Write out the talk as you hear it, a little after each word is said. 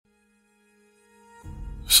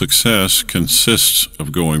Success consists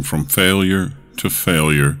of going from failure to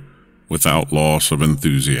failure without loss of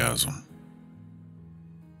enthusiasm.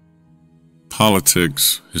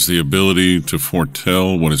 Politics is the ability to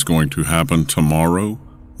foretell what is going to happen tomorrow,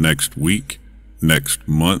 next week, next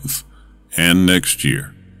month, and next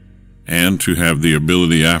year, and to have the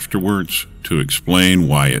ability afterwards to explain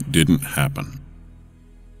why it didn't happen.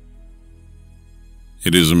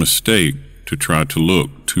 It is a mistake to try to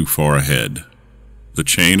look too far ahead. The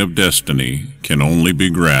chain of destiny can only be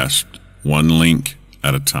grasped one link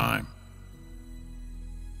at a time.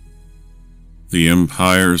 The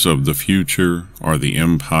empires of the future are the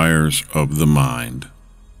empires of the mind.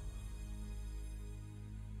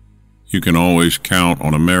 You can always count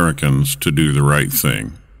on Americans to do the right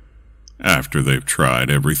thing after they've tried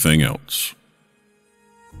everything else.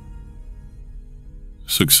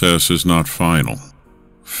 Success is not final.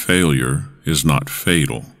 Failure is not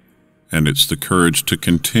fatal, and it's the courage to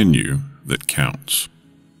continue that counts.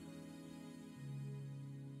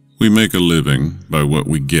 We make a living by what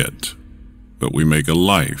we get, but we make a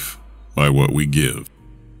life by what we give.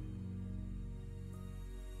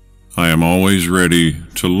 I am always ready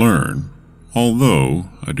to learn, although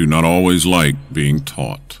I do not always like being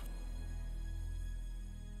taught.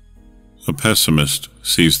 A pessimist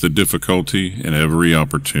sees the difficulty in every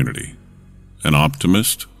opportunity. An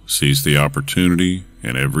optimist sees the opportunity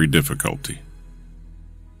in every difficulty.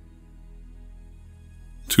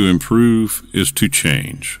 To improve is to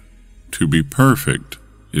change. To be perfect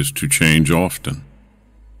is to change often.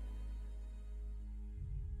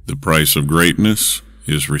 The price of greatness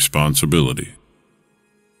is responsibility.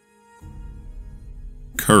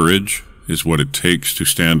 Courage is what it takes to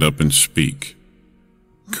stand up and speak.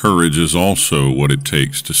 Courage is also what it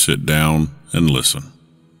takes to sit down and listen.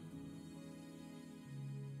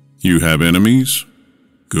 You have enemies?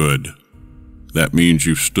 Good. That means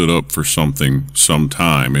you've stood up for something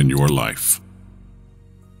sometime in your life.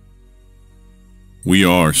 We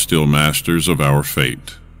are still masters of our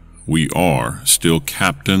fate. We are still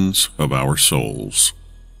captains of our souls.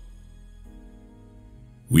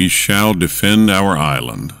 We shall defend our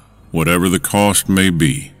island, whatever the cost may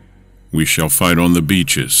be. We shall fight on the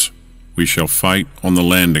beaches. We shall fight on the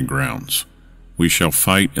landing grounds. We shall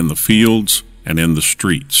fight in the fields and in the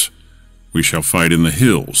streets. We shall fight in the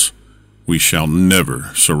hills. We shall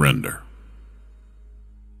never surrender.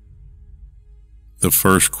 The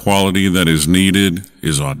first quality that is needed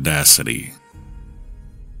is audacity.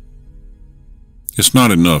 It's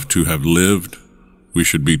not enough to have lived. We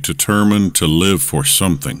should be determined to live for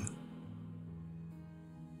something.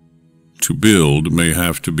 To build may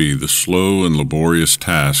have to be the slow and laborious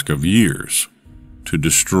task of years. To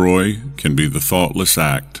destroy can be the thoughtless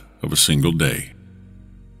act of a single day.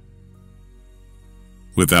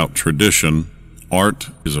 Without tradition, art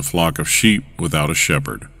is a flock of sheep without a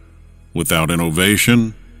shepherd. Without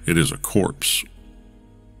innovation, it is a corpse.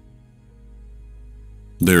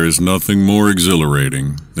 There is nothing more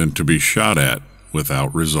exhilarating than to be shot at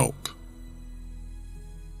without result.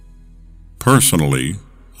 Personally,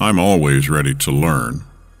 I'm always ready to learn,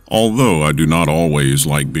 although I do not always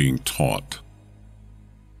like being taught.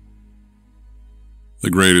 The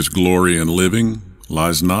greatest glory in living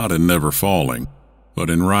lies not in never falling, but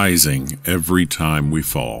in rising every time we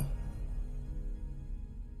fall.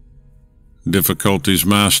 Difficulties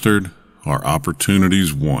mastered are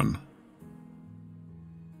opportunities won.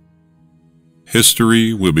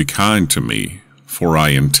 History will be kind to me, for I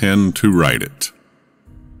intend to write it.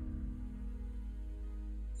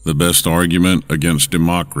 The best argument against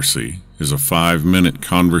democracy is a 5-minute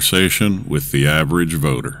conversation with the average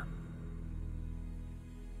voter.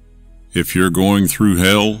 If you're going through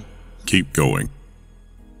hell, keep going.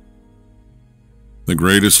 The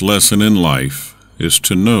greatest lesson in life is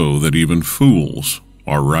to know that even fools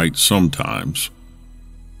are right sometimes.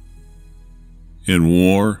 In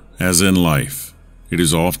war, as in life, it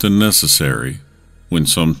is often necessary, when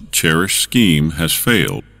some cherished scheme has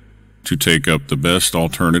failed, to take up the best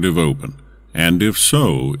alternative open, and if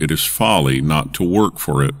so, it is folly not to work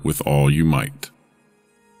for it with all you might.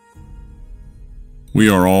 We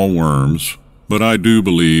are all worms, but I do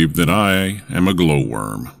believe that I am a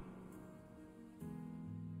glowworm.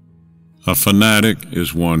 A fanatic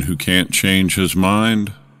is one who can't change his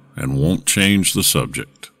mind and won't change the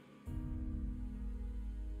subject.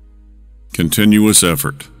 Continuous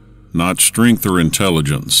effort, not strength or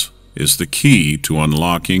intelligence, is the key to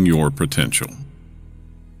unlocking your potential.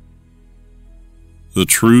 The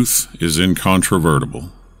truth is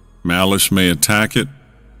incontrovertible. Malice may attack it,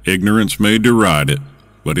 ignorance may deride it,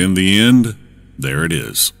 but in the end, there it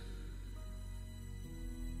is.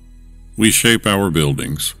 We shape our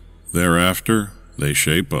buildings. Thereafter, they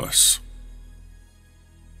shape us.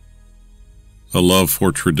 A love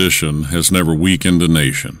for tradition has never weakened a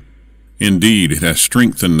nation. Indeed, it has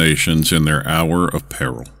strengthened nations in their hour of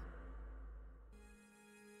peril.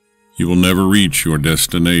 You will never reach your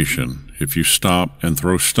destination if you stop and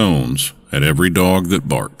throw stones at every dog that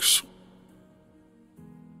barks.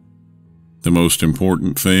 The most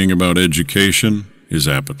important thing about education is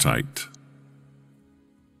appetite.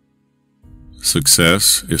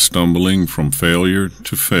 Success is stumbling from failure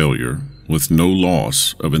to failure with no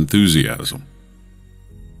loss of enthusiasm.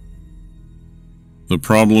 The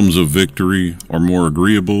problems of victory are more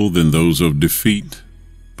agreeable than those of defeat,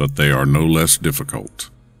 but they are no less difficult.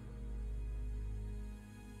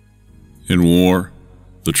 In war,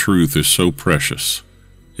 the truth is so precious,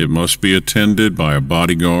 it must be attended by a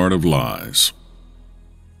bodyguard of lies.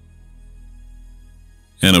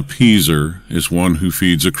 An appeaser is one who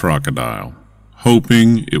feeds a crocodile,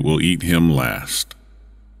 hoping it will eat him last.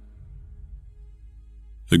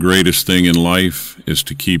 The greatest thing in life is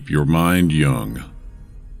to keep your mind young.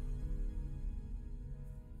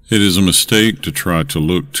 It is a mistake to try to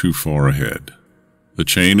look too far ahead. The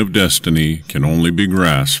chain of destiny can only be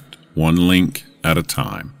grasped one link at a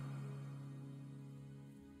time.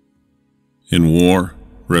 In war,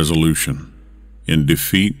 resolution. In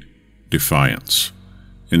defeat, defiance.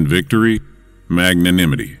 In victory,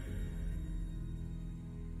 magnanimity.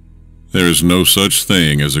 There is no such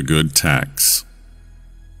thing as a good tax.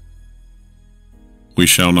 We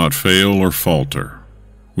shall not fail or falter.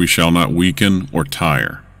 We shall not weaken or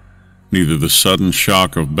tire. Neither the sudden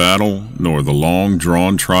shock of battle nor the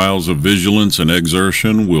long-drawn trials of vigilance and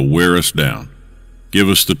exertion will wear us down. Give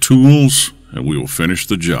us the tools, and we will finish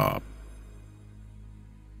the job.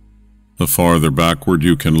 The farther backward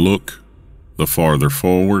you can look, the farther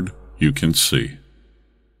forward you can see.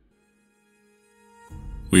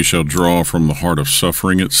 We shall draw from the heart of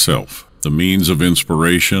suffering itself the means of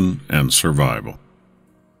inspiration and survival.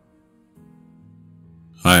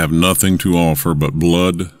 I have nothing to offer but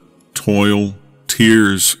blood, toil,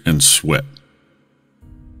 tears, and sweat.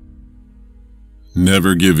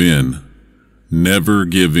 Never give in. Never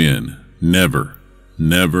give in. Never,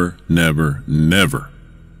 never, never, never.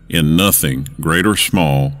 In nothing, great or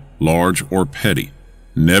small, large or petty.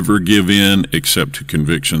 Never give in except to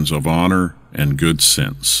convictions of honor and good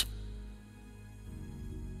sense.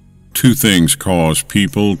 Two things cause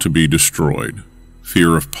people to be destroyed: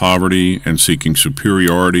 fear of poverty and seeking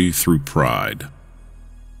superiority through pride.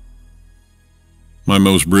 My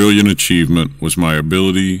most brilliant achievement was my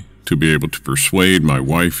ability to be able to persuade my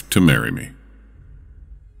wife to marry me.